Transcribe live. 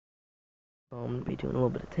I'm gonna be doing a little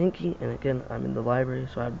bit of tanky, and again, I'm in the library,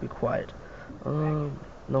 so I have to be quiet. No,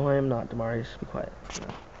 I am not, Damarius. Be quiet. No.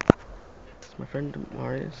 It's my friend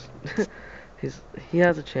Damarius. He's he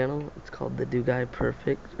has a channel. It's called the Dude Guy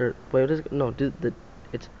Perfect, or wait, what is it? No, dude,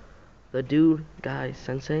 it's the Dude Guy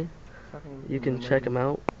Sensei. You can check him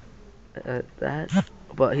out at that.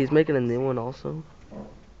 But he's making a new one also,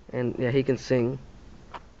 and yeah, he can sing,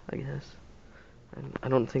 I guess. And I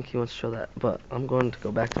don't think he wants to show that, but I'm going to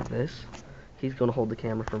go back to this. He's going to hold the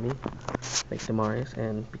camera for me. Thanks, Damarius,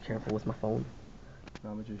 and be careful with my phone.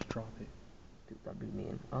 No, I'm gonna just drop it. Dude, that'd be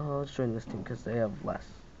mean. Let's join this team because they have less.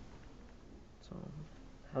 So,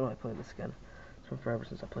 how do I play this again? It's been forever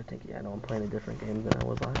since I played Tinky. I know I'm playing a different game than I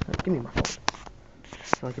was last time. Give me my phone. I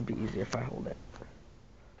feel like it'd be easier if I hold it.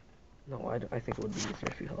 No, I think it would be easier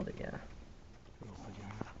if you held it, yeah.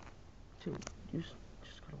 Dude, you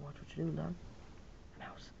just gotta watch what you're doing, dog.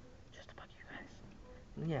 Mouse, just to bug you guys.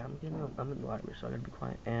 Yeah, I'm in the library, so I gotta be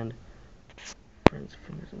quiet. And friend's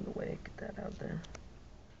fingers in the way. Get that out there.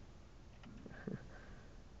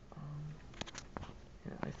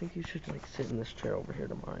 Yeah, I think you should like sit in this chair over here,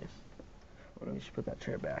 Demise. You should put that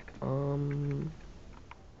chair back.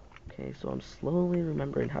 Okay, so I'm slowly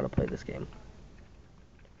remembering how to play this game.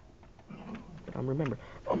 But I'm remembering.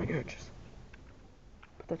 Oh my goodness.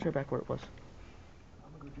 Put that chair back where it was.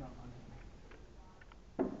 I'm gonna go drop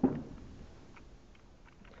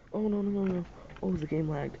Oh no no no no. Oh, the game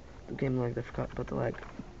lagged. The game lagged. I forgot about the lag.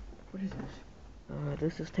 What is this?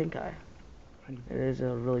 This is Tenkai. It is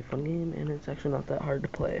a really fun game, and it's actually not that hard to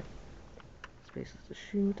play. Space is to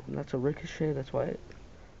shoot, and that's a ricochet. That's why it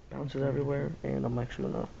bounces everywhere. And I'm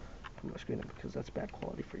actually gonna put my screen up because that's bad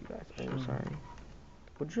quality for you guys. I'm sorry.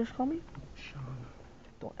 What did you just call me? Sean.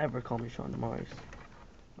 Don't ever call me Sean Demars.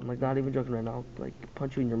 I'm like not even joking right now. I'll, like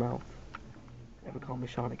punch you in your mouth. Never call me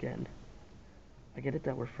Sean again. I get it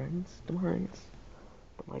that we're friends, Demarius.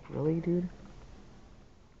 But like really, dude?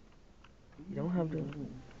 You don't have to.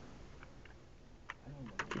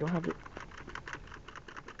 You don't have to.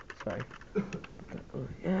 Sorry.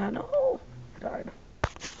 Yeah, no. I died.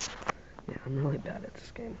 Yeah, I'm really bad at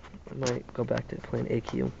this game. I might go back to playing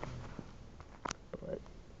AQ. But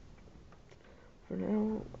for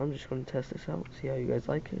now, I'm just going to test this out, see how you guys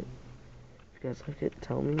like it. If you guys like it,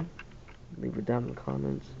 tell me. Leave it down in the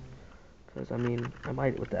comments. Because, I mean, I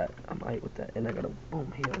might with that. And I got a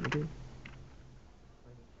boom here, dude.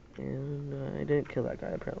 And I didn't kill that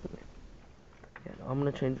guy, apparently. Yeah, no, I'm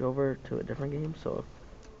going to change over to a different game, so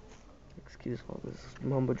excuse all this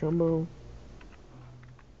mumbo jumbo.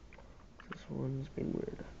 This one's being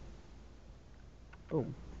weird.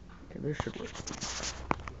 Boom. Okay, this should work.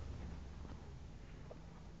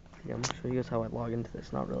 Yeah, I'm gonna show you guys how I log into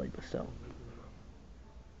this. Not really, but still.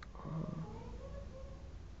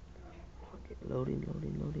 Okay, loading.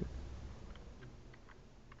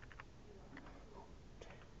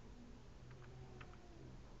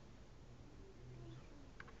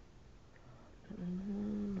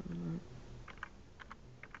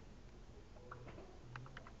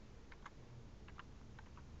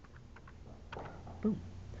 Boom.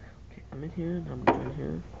 Okay, I'm in here, and I'm in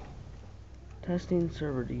here. Testing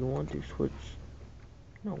server, do you want to switch?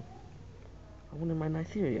 No. I wanted my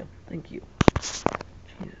Nitheria. Thank you.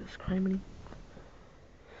 Jesus, criminy.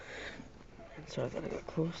 Sorry that I got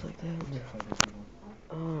close like that.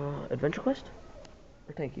 Adventure Quest?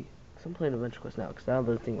 Or Tanky? Because I'm playing Adventure Quest now, because that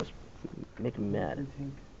other thing was making me mad.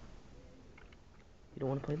 You don't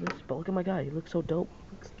want to play this? But look at my guy, he looks so dope.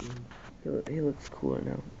 He looks cool right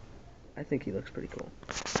now. I think he looks pretty cool.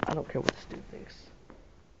 I don't care what this dude thinks.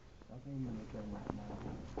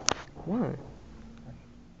 Why? I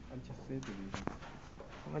just said the reason.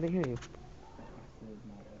 Oh, I didn't hear you. I said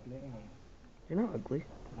my ugly. You're not ugly.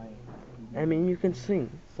 I mean, you can sing,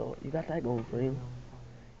 so you got that going for you.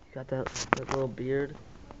 You got that little beard.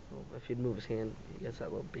 Well, if you'd move his hand, he gets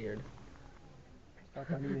that little beard.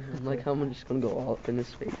 Like how I'm just gonna go all up in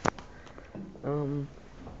his face.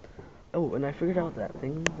 Oh, and I figured out that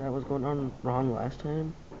thing that was going on wrong last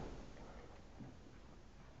time.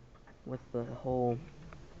 With the whole,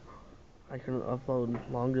 I can upload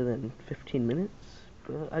longer than 15 minutes.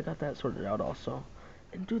 But I got that sorted out also.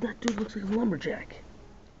 And dude, that dude looks like a lumberjack.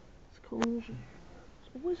 It's cool. It's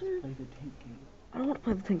a wizard. Play the tank game. I don't want to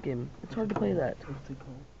play the tank game. It's hard to play that. What's it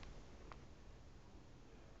called?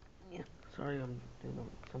 Yeah. Sorry, I'm doing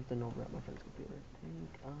something over at my friend's computer.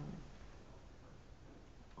 Tank on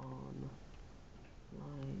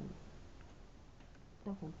line.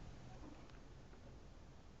 No.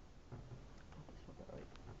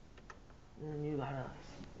 And you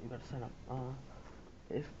gotta sign up.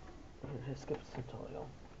 If skip this tutorial.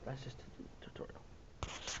 That's just a tutorial.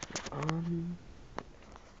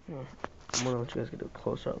 Yeah. I'm gonna let you guys get a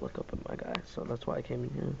closer look up at my guy, so that's why I came in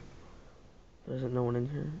here. There isn't no one in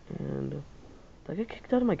here, and did I get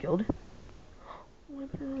kicked out of my guild? Oh, I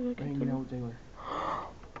better not get kicked hanging out with Taylor.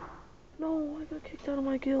 No, I got kicked out of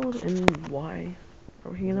my guild, and why?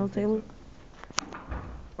 Are we hanging out with Taylor?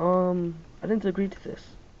 I didn't agree to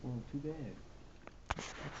this. Well, too bad.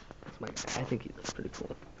 That's my guy. I think he looks pretty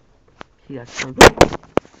cool. He got some.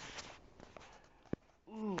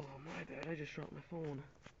 Oh, my bad. I just dropped my phone.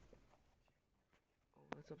 Oh,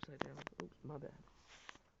 that's upside down. Oops, my bad.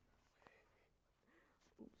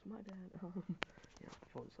 Oops, my bad. Yeah, my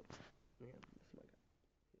phone's up. Yeah, that's my guy.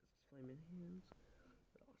 He has his flaming hands.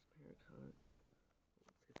 Awesome haircut.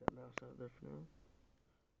 Let's get that mouse out of there for now.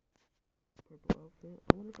 Purple outfit.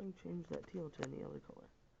 I wonder if I can change that teal to any other color.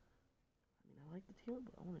 I mean, I like the teal,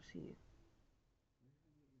 but I want to see.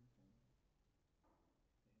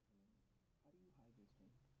 How do you hide this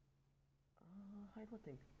thing? Hide what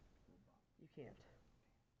thing? You can't.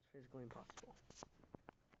 It's physically impossible.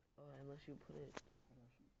 Unless you put it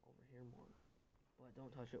over here more. But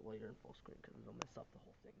don't touch it while you're in full screen, because it'll mess up the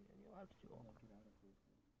whole thing, and you'll have to do all. Get out of full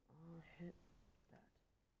screen. Hit that.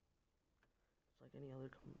 It's like any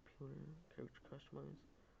other computer, character customize.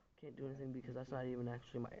 Can't do anything because that's not even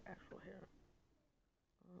actually my actual hair.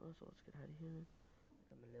 So let's get out of here.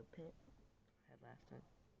 I'm a little pit. I had last time.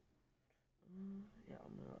 Yeah,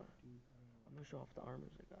 I'm gonna show off the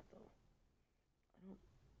armors I got though. I don't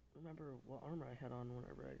remember what armor I had on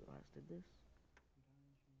whenever I last did this.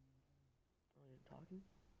 Oh, you're talking?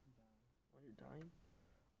 Oh, you're dying?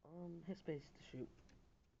 Hit space to shoot.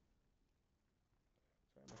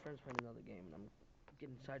 Sorry, my friend's playing another game and I'm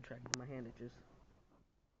getting sidetracked with my hand itches.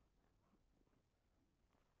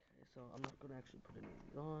 Okay, so I'm not gonna actually put any of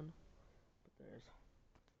these on, but there's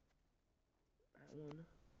that one.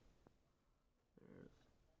 There's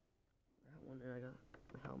that one, and I got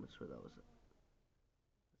the helmets for those.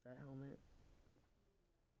 There's that helmet,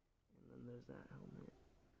 and then there's that helmet.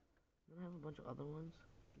 Then I have a bunch of other ones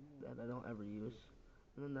that I don't ever use.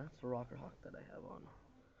 And then that's the rocker hawk that I have on.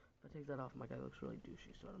 If I take that off, my guy looks really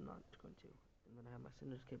douchey, so I'm not going to. And then I have my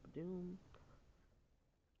Cinder's Cape of Doom,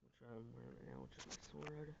 which I'm wearing right now, which is my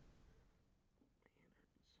sword.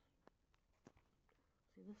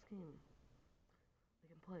 See, this game,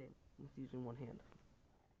 I can play it with using one hand.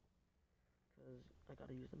 Because I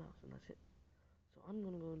gotta use the mouse, and that's it. So I'm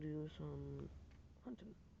gonna go do some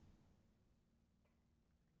hunting.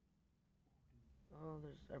 Oh,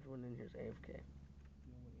 there's everyone in here is AFK.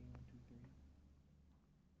 You know what A123?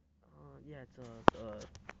 Yeah, it's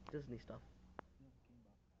Disney stuff. No, it came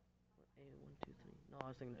up. What, A123? No,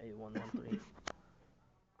 I was thinking A113. Take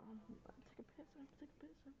a piss. I have to take a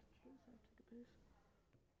piss. I have to take a piss.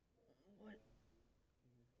 What?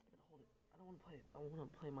 I gotta hold it. I don't want to play it. I want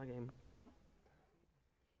to play my game.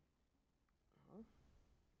 Huh?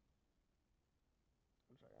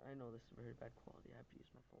 I'm sorry. I know this is very bad quality. I have to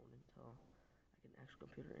use my phone until I get an actual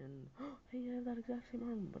computer. And hey, I have that exact same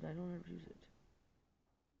arm, but I don't ever use it.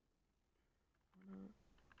 Why not?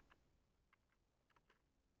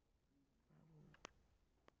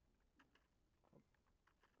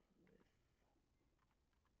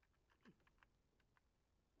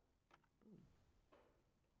 Boom.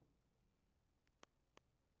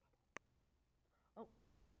 Oh,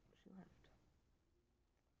 she left.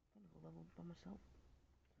 I'm gonna go level by myself.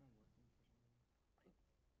 It's not working for some reason.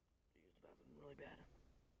 I used the bathroom really bad.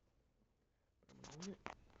 But I'm gonna own it.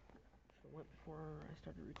 Should have went before I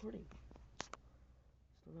started recording.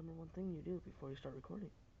 It's the number one thing you do before you start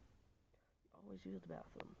recording. You always use the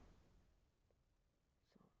bathroom.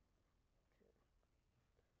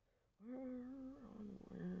 So,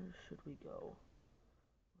 where should we go?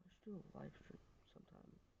 Let's do a live stream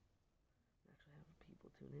sometime. Actually have people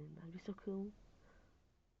tune in. That'd be so cool.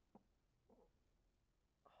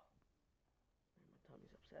 Oh, man, my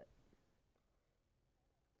tummy's upset.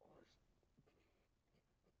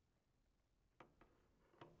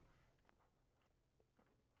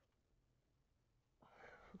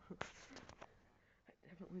 Oh, I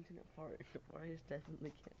definitely didn't fart. I just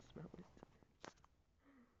definitely can't smell it.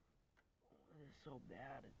 Oh, it is so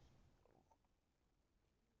bad. It's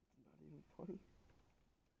not even funny.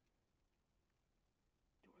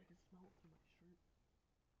 Dude, I can smell it through my shirt.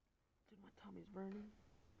 Dude, my tummy's burning.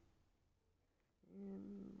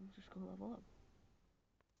 And let's just go level up.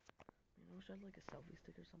 Man, I wish I had like a selfie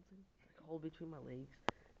stick or something. Like hold between my legs.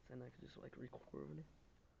 So then I could just like record it.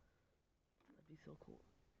 That'd be so cool.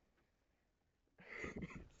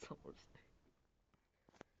 It's so worst.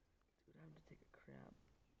 Dude, I have to take a crap.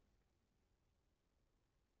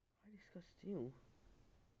 I disgust you.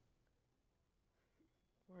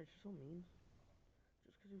 Why, you're so mean.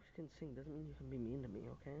 Just because you can sing doesn't mean you can be mean to me,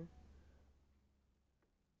 okay?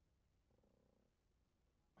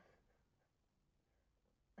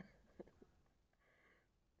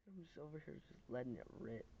 I'm just over here just letting it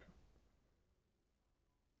rip.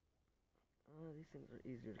 These things are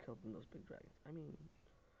easier to kill than those big dragons. I mean,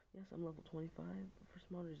 yes, I'm level 25, but for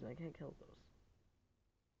some odd reason I can't kill those.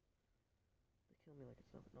 They kill me like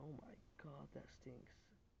it's nothing. Oh my god, that stinks.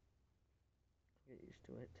 I'll get used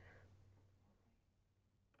to it.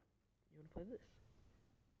 You wanna play this?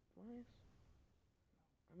 Nice.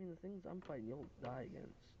 I mean, the things I'm fighting, you'll die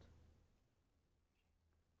against.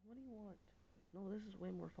 What do you want? No, this is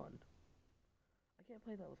way more fun. I can't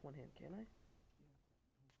play that with one hand, can I? Yeah.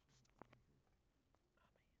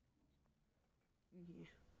 Yeah.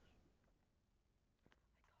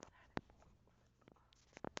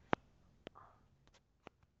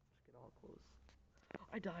 Just get all close.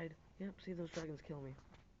 I died. Yep, see those dragons kill me.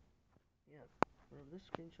 Yeah. Whenever this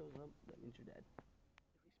screen shows up, that means you're dead.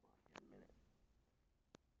 If we spawn here in a minute.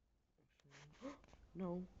 Actually,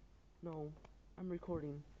 no, no. I'm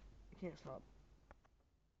recording. I can't stop.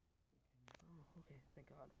 Okay. Oh, okay. Thank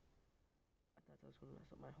God. I thought that was gonna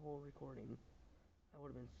mess up my whole recording. I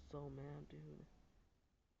would have been so mad, dude.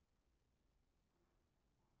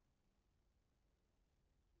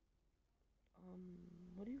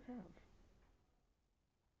 What do you have?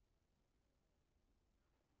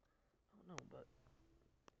 I don't know, but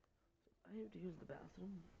I have to use the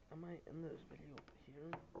bathroom. I might end this video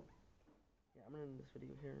here. Yeah, I'm gonna end this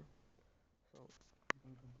video here. So, You're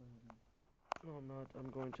gonna come play with me. no, I'm not.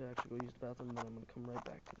 I'm going to actually go use the bathroom, and then I'm gonna come right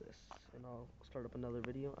back to this, and I'll start up another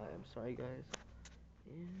video. I am sorry, guys.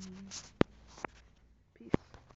 And